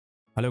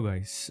Hello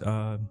guys,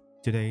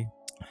 today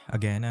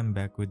again I'm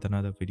back with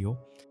another video,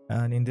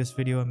 and in this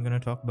video I'm going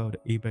to talk about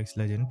Apex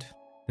Legend.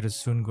 There is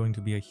soon going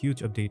to be a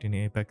huge update in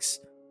Apex,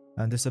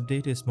 and this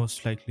update is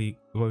most likely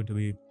going to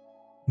be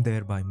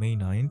there by May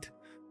 9th.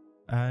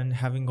 And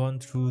having gone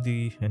through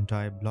the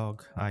entire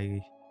blog, I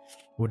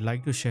would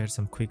like to share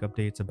some quick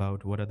updates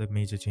about what are the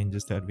major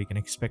changes that we can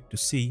expect to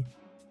see.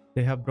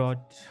 They have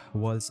brought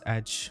World's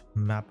Edge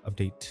map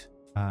update,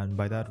 and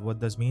by that what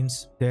this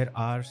means, there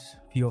are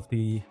few of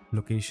the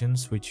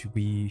locations which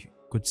we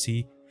could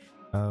see,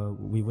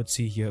 we would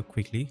see here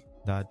quickly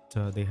that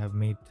they have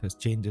made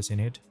changes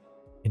in it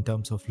in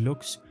terms of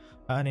looks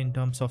and in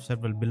terms of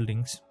several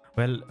buildings.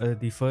 Well,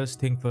 the first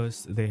thing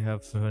first they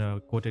have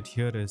quoted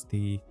here is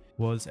the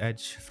World's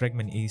Edge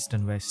fragment east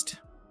and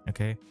west.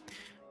 Okay,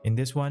 in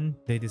this one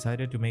they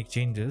decided to make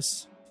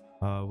changes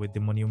with the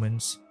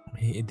monuments,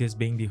 this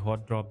being the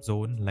hot drop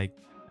zone. Like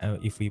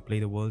if we play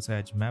the World's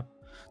Edge map,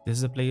 this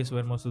is a place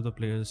where most of the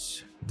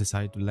players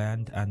decide to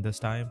land, and this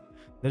time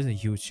there's a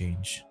huge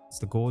change. It's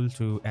the goal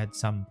to add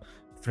some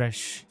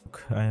fresh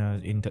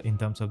in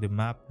terms of the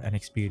map and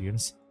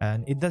experience,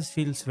 and it does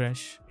feels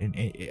fresh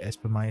as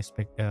per my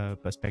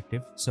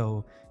perspective.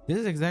 So this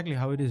is exactly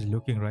how it is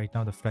looking right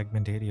now, the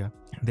fragment area.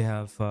 They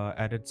have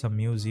added some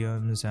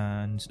museums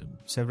and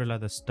several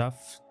other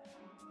stuff.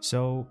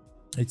 So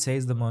it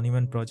says the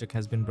monument project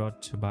has been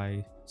brought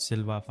by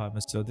Silva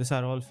Farmers. So these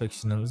are all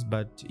fictionals,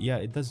 but yeah,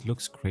 it does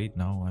looks great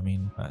now. I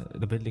mean,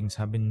 the buildings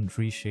have been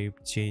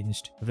reshaped,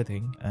 changed,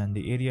 everything, and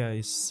the area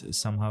is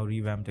somehow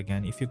revamped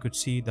again. If you could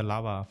see the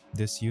lava,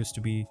 this used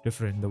to be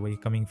different. The way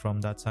coming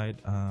from that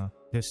side,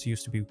 this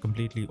used to be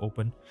completely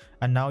open,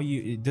 and now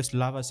this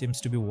lava seems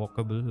to be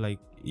walkable. Like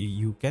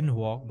you can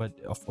walk, but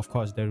of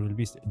course there will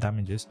be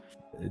damages.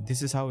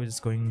 This is how it's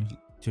going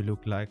to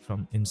look like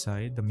from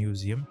inside the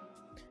museum.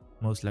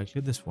 Most likely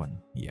this one,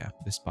 yeah,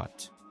 this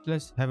part.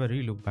 Let's have a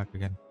relook back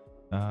again.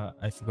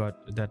 I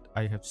forgot that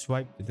I have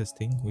swiped this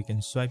thing. We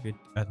can swipe it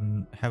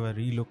and have a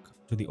relook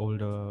to the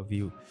older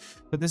view.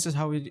 So this is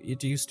how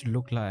it used to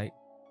look like.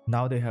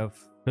 Now they have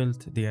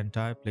filled the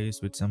entire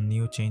place with some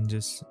new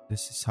changes.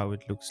 This is how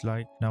it looks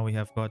like. Now we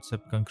have got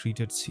some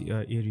concreted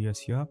areas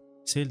here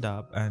sealed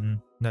up, and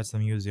that's the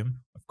museum,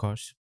 of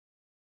course.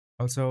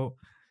 Also,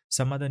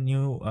 some other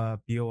new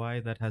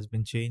POI that has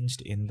been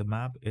changed in the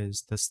map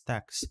is the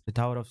stacks, the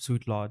Tower of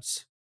Sweet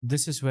Lords.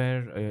 This is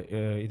where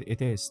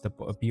it is, the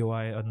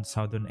POI on the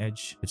southern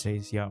edge, it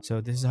says, yeah.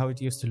 So this is how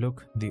it used to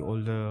look, the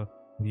older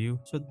view.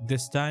 So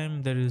this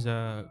time there is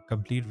a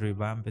complete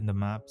revamp in the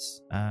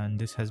maps, and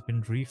this has been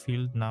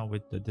refilled now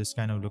with this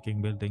kind of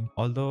looking building.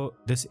 Although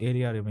this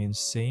area remains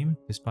same,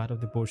 this part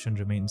of the portion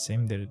remains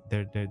same,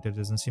 there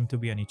doesn't seem to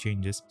be any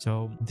changes.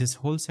 So this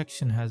whole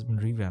section has been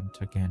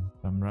revamped again,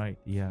 if I'm right.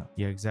 Yeah,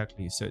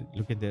 exactly. So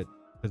look at that,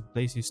 the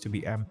place used to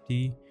be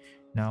empty.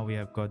 Now we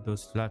have got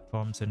those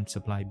platforms and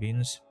supply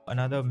bins.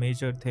 Another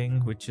major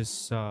thing which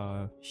is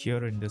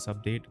here in this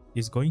update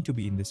is going to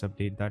be in this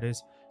update, that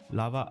is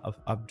lava of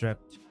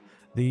updraft.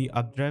 The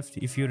updraft,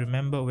 if you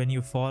remember, when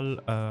you fall,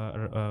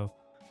 the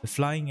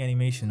flying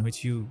animation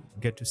which you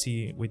get to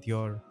see with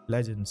your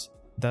legends,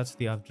 that's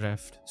the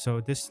updraft. So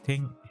this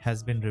thing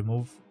has been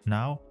removed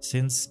now,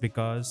 since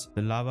because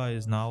the lava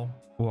is now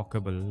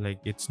walkable, like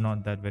it's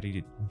not that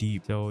very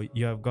deep. So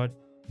you have got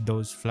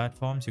those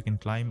platforms, you can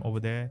climb over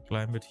there,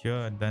 climb it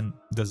here, and then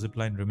the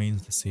zipline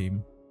remains the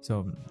same.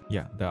 So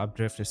yeah, the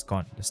updraft is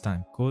gone this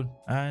time. Cool.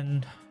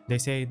 And they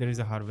say there is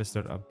a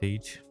harvester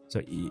update.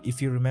 So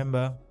if you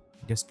remember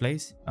this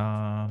place,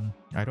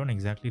 I don't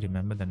exactly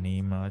remember the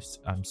name.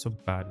 I'm so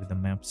bad with the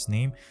map's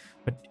name,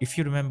 but if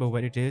you remember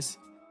where it is,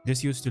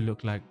 this used to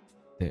look like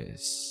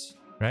this,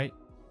 right?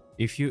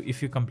 If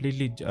you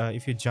completely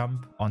if you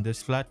jump on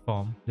this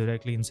platform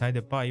directly inside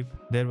the pipe,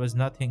 there was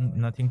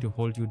nothing to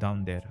hold you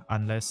down there,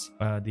 unless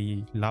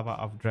the lava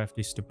updraft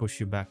is to push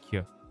you back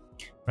here.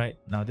 Right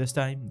now, this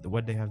time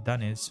what they have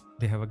done is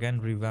they have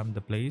again revamped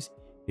the place.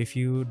 If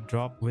you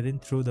drop within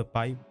through the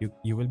pipe,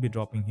 you will be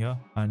dropping here,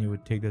 and you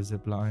would take the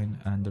zip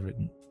line, and the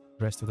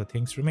rest of the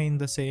things remain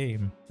the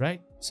same,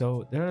 right?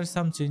 So there are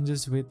some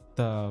changes with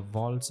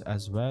vaults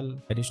as well.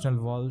 Additional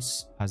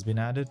vaults has been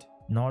added.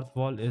 North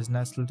wall is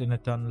nestled in a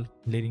tunnel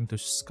leading to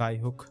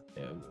Skyhook.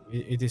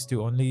 It is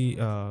to only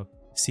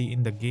see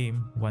in the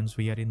game. Once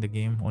we are in the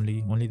game,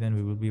 only then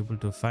we will be able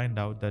to find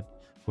out that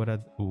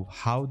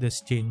how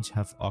this change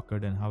have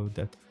occurred and how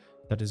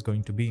that is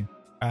going to be.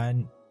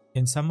 And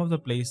in some of the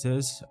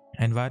places,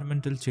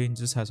 environmental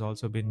changes has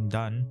also been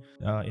done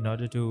in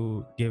order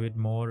to give it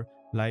more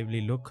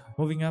lively look.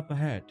 Moving up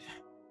ahead,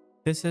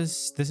 this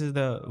is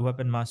the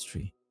weapon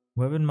mastery.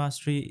 Weapon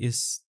mastery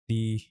is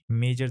the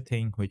major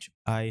thing which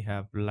I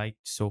have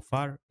liked so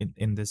far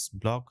in this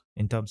blog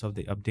in terms of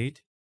the update.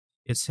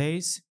 It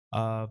says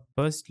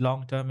first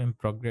long-term in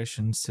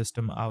progression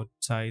system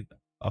outside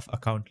of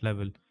account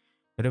level.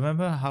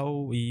 Remember how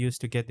we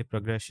used to get the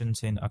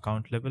progressions in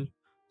account level?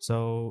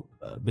 So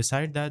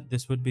beside that,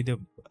 this would be the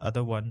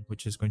other one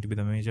which is going to be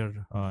the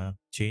major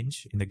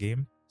change in the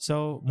game.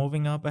 So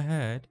moving up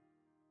ahead,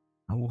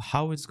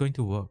 how it's going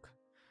to work.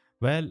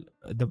 Well,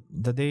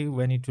 the day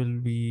when it will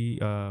be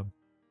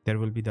there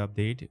will be the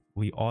update,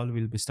 we all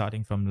will be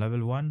starting from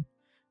level 1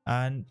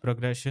 and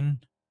progression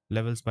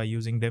levels by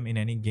using them in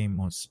any game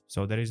modes.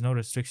 So there is no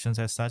restrictions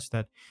as such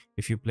that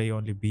if you play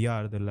only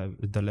BR,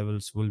 the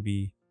levels will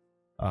be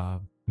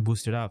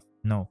boosted up.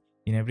 No,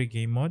 in every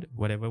game mode,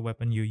 whatever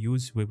weapon you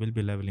use, we will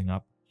be leveling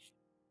up.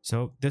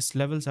 So these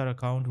levels are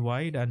account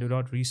wide and do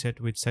not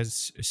reset with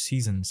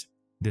seasons.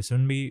 This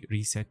will be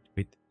reset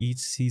with each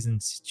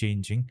season's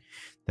changing.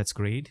 That's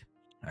great.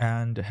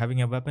 And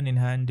having a weapon in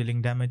hand,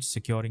 dealing damage,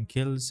 securing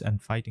kills,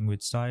 and fighting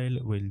with style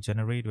will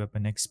generate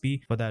weapon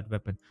XP for that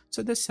weapon.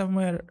 So this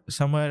somewhere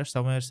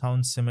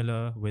sounds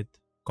similar with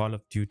Call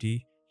of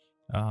Duty.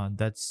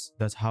 That's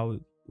how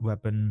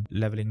weapon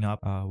leveling up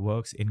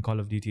works in Call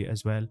of Duty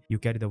as well. You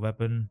carry the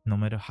weapon no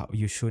matter how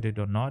you shoot it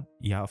or not.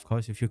 Yeah, of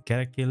course, if you get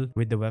a kill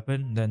with the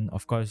weapon, then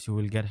of course you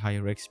will get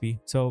higher XP.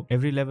 So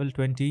every level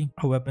 20,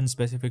 a weapon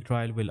specific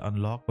trial will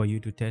unlock for you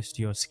to test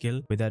your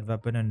skill with that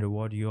weapon and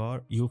reward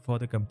you for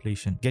the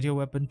completion. Get your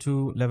weapon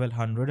to level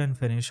 100 and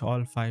finish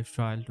all 5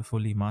 trials to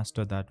fully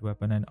master that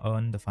weapon and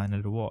earn the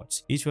final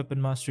rewards. Each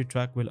weapon mastery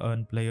track will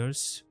earn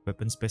players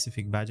weapon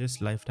specific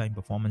badges, lifetime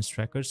performance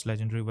trackers,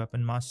 legendary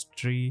weapon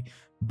mastery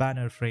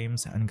banner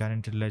frames, and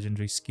guaranteed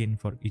legendary skin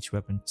for each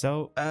weapon.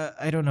 So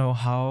I don't know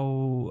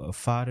how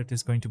far it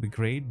is going to be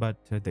great, but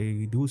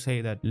they do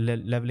say that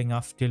leveling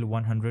up till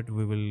 100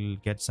 we will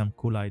get some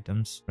cool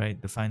items, right?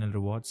 The final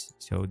rewards.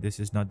 So this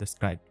is not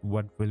described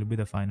what will be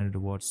the final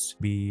rewards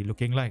be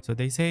looking like. So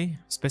they say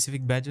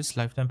specific badges,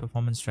 lifetime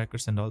performance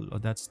trackers, and all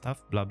of that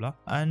stuff, blah blah.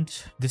 And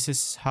this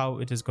is how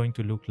it is going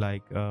to look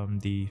like.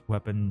 The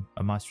weapon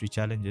mastery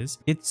challenges,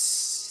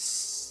 it's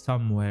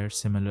somewhere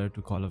similar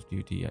to Call of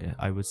Duty,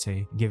 I would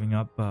say, giving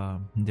up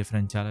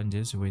different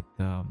challenges with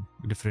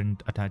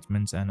different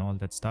attachments and all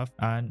that stuff.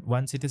 And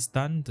once it is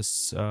done,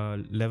 this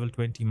level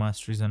 20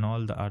 masteries and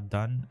all are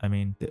done. I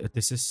mean,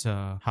 this is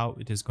how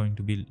it is going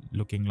to be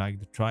looking like.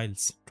 The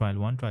trials, trial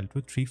 1, trial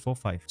 2, 3, 4,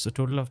 5. So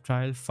total of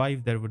trial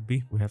 5 there would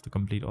be. We have to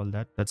complete all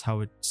that. That's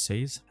how it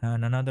says.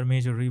 And another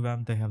major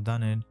revamp they have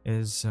done it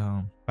is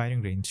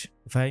firing range.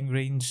 The firing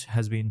range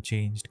has been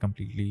changed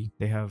completely.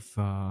 They have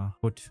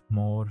put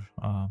more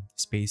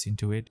space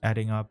into it,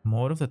 adding up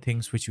more of the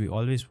things which we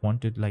always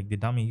wanted, like the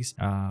dummies,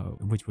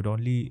 which would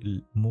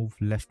only move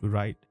left to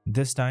right.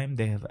 This time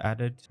they have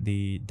added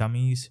the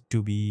dummies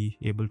to be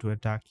able to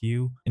attack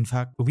you. In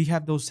fact, we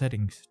have those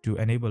settings to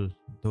enable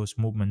those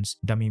movements,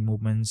 dummy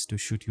movements, to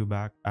shoot you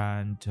back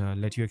and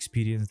let you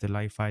experience the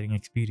live firing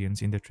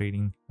experience in the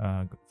training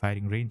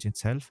firing range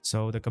itself.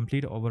 So the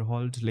complete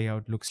overhauled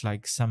layout looks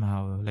like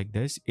somehow like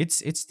this.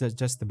 It's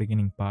just the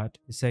beginning part.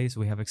 It says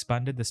we have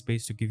expanded the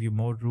space to give you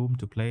more room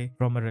to play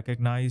from a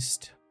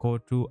recognized core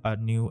to a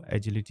new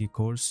agility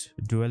course.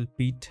 Dual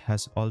Pete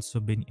has also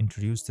been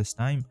introduced this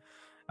time,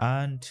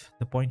 and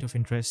the point of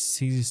interest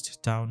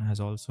seized town has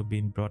also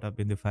been brought up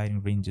in the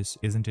firing ranges.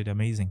 Isn't it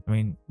amazing? I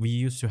mean, we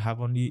used to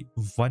have only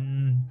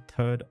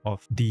 1/3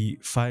 of the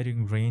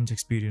firing range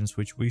experience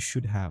which we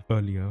should have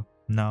earlier.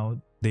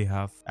 Now they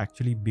have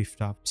actually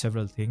beefed up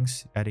several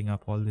things, adding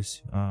up all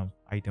these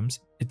items.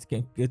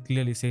 It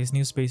clearly says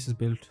new space is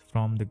built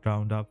from the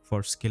ground up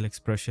for skill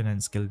expression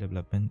and skill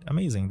development.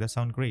 Amazing. That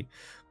sounds great.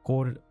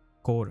 Core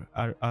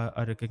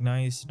are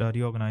recognized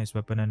reorganized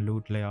weapon and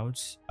loot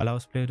layouts,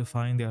 allows player to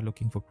find they are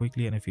looking for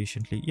quickly and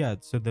efficiently. Yeah,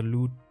 so the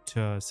loot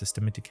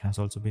systematic has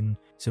also been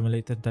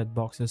simulated. That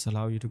boxes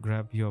allow you to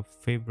grab your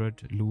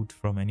favorite loot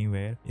from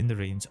anywhere in the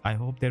range. I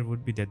hope there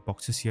would be dead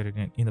boxes here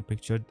in the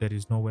picture. There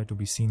is nowhere to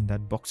be seen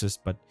that boxes,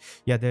 but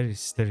yeah, there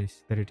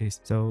it is.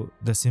 So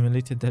the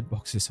simulated dead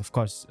boxes, of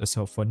course.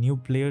 So for new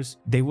players,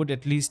 they would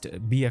at least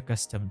be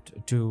accustomed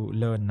to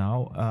learn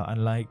now.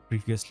 Unlike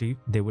previously,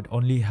 they would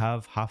only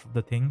have half of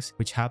the things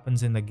which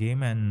happens in the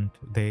game, and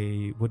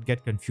they would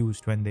get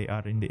confused when they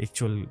are in the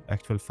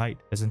actual fight,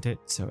 isn't it?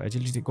 So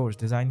agility course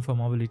designed for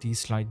mobility,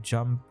 slide,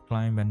 jump,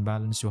 climb, and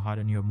balance to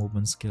harden your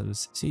movement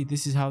skills. See,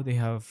 this is how they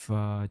have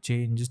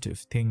changed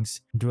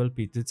things. Dual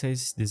Pete, it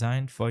says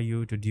designed for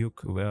you to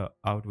duke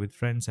out with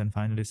friends and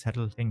finally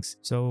settle things.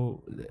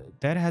 So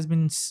there has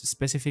been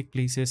specific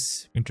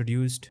places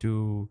introduced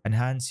to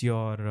enhance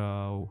your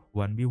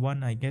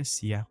 1v1, I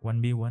guess. Yeah,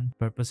 1v1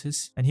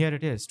 purposes. And here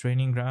it is,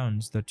 training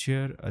grounds. The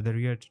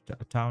rear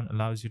town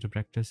allows you to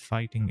practice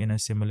fighting in a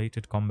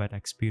simulated combat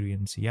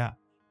experience. Yeah,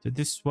 so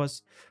this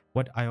was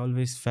what I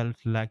always felt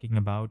lacking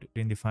about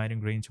in the firing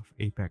range of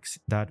Apex,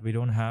 that we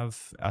don't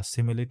have a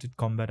simulated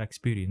combat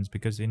experience,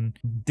 because in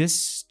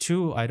this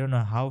too, I don't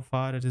know how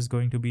far it is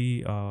going to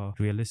be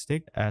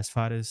realistic as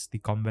far as the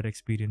combat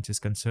experience is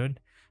concerned.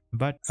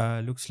 But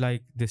looks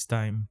like this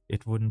time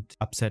it wouldn't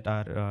upset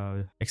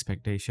our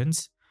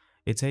expectations.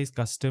 It says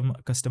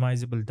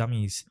customizable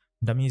dummies.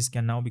 Dummies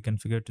can now be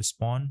configured to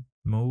spawn,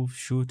 move,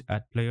 shoot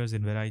at players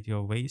in a variety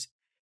of ways.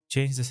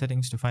 Change the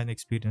settings to find the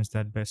experience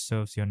that best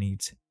serves your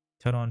needs.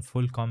 Turn on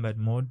full combat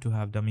mode to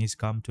have dummies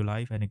come to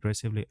life and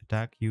aggressively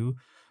attack you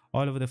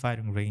all over the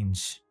firing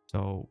range.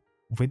 So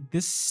with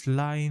this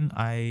line,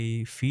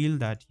 I feel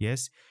that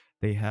yes,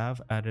 They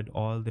have added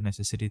all the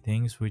necessary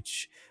things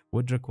which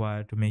would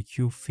require to make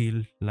you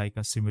feel like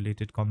a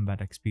simulated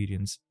combat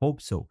experience.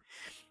 Hope so.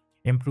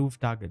 Improve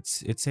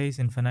targets. It says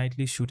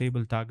infinitely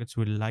shootable targets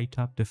will light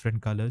up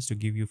different colors to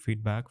give you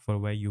feedback for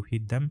where you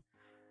hit them.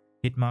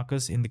 Hit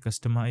markers in the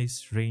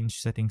customized range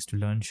settings to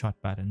learn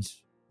shot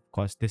patterns. Of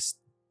course, this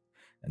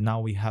now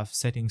we have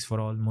settings for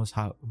almost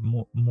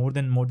more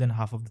than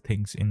half of the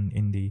things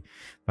in the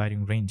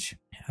firing range.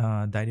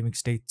 Dynamic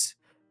states.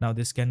 Now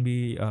this can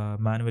be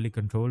manually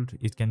controlled,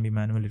 it can be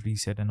manually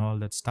reset and all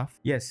that stuff.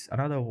 Yes,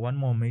 one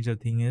more major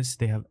thing is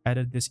they have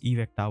added this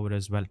evac tower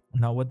as well.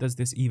 Now what does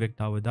this evac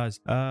tower does?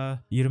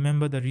 You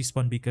remember the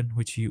respawn beacon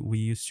which we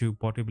used to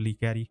portably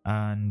carry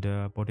and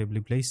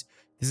portably place?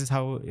 This is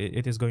how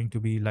it is going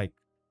to be like.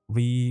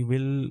 We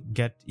will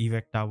get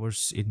evac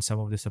towers in some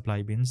of the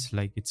supply bins.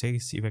 Like it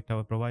says, evac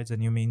tower provides a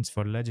new means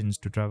for legends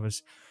to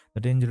traverse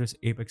the dangerous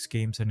Apex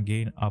games and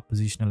gain a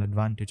positional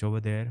advantage over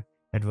their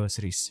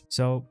adversaries.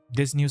 So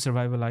this new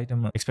survival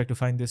item, expect to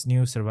find this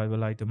new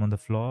survival item on the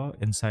floor,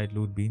 inside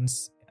loot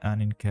bins and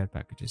in care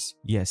packages.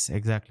 Yes,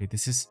 exactly.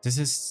 This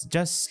is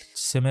just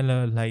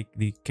similar like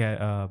the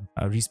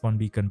respawn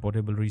beacon,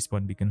 portable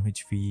respawn beacon,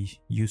 which we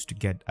used to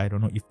get. I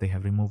don't know if they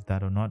have removed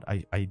that or not.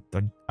 I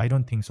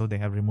don't think so. They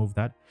have removed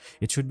that.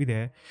 It should be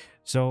there.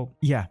 So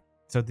yeah,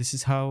 so this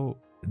is how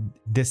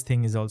this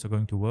thing is also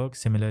going to work.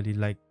 Similarly,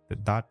 like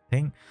that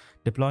thing,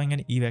 deploying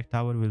an evac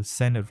tower will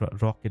send a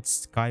rocket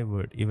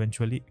skyward,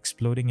 eventually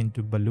exploding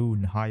into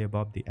balloon high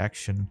above the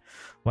action.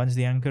 Once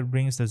the anchor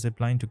brings the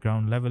zipline to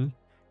ground level,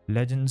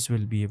 legends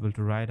will be able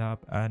to ride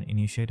up and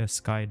initiate a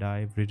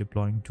skydive,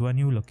 redeploying to a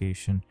new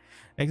location.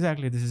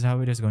 Exactly, this is how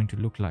it is going to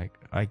look like.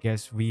 I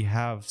guess we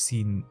have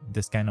seen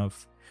this kind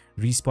of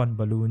respawn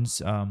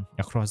balloons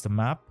across the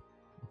map.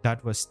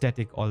 That was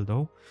static,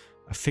 although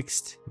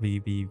fixed.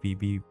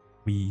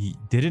 We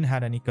didn't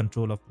have any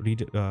control of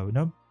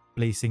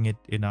placing it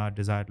in our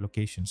desired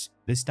locations.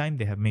 This time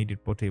they have made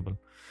it portable.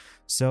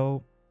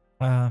 So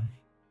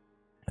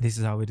this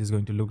is how it is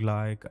going to look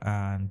like.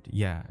 And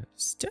yeah,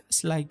 it's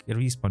just like a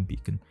respawn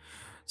beacon.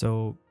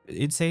 So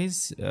it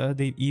says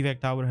the evac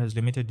tower has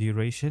limited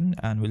duration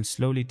and will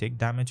slowly take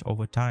damage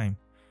over time.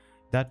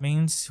 That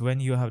means when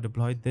you have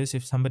deployed this,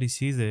 if somebody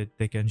sees it,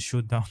 they can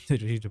shoot down the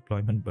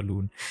redeployment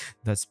balloon.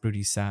 That's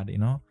pretty sad, you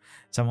know.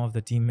 Some of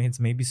the teammates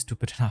may be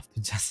stupid enough to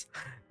just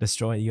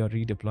destroy your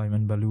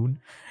redeployment balloon.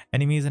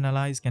 Enemies and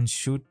allies can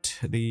shoot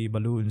the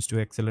balloons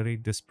to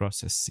accelerate this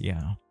process.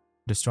 Yeah,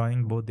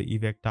 destroying both the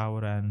evac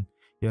tower and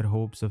your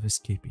hopes of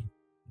escaping.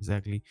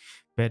 Exactly.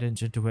 Pay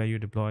attention to where you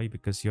deploy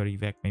because your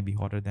evac may be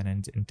hotter than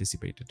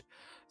anticipated.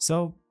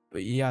 So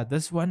yeah,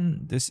 this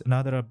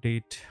another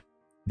update,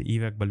 the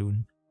evac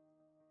balloon,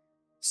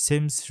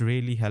 seems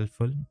really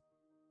helpful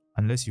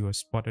unless you are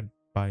spotted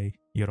by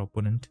your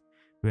opponent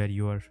where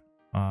you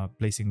are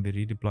placing the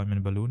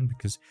redeployment balloon,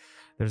 because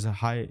there's a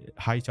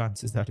high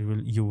chances that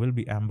you will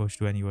be ambushed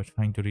when you are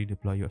trying to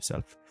redeploy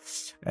yourself.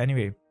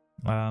 Anyway,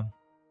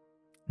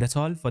 that's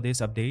all for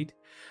this update.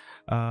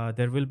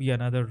 There will be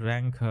another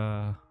rank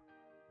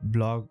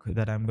blog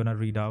that I'm gonna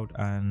read out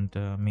and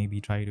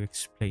maybe try to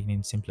explain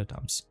in simpler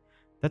terms.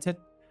 That's it.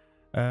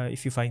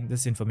 If you find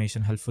this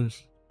information helpful,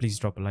 please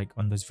drop a like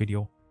on this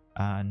video.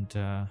 And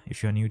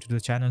if you're new to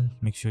the channel,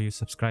 make sure you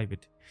subscribe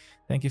it.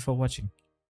 Thank you for watching.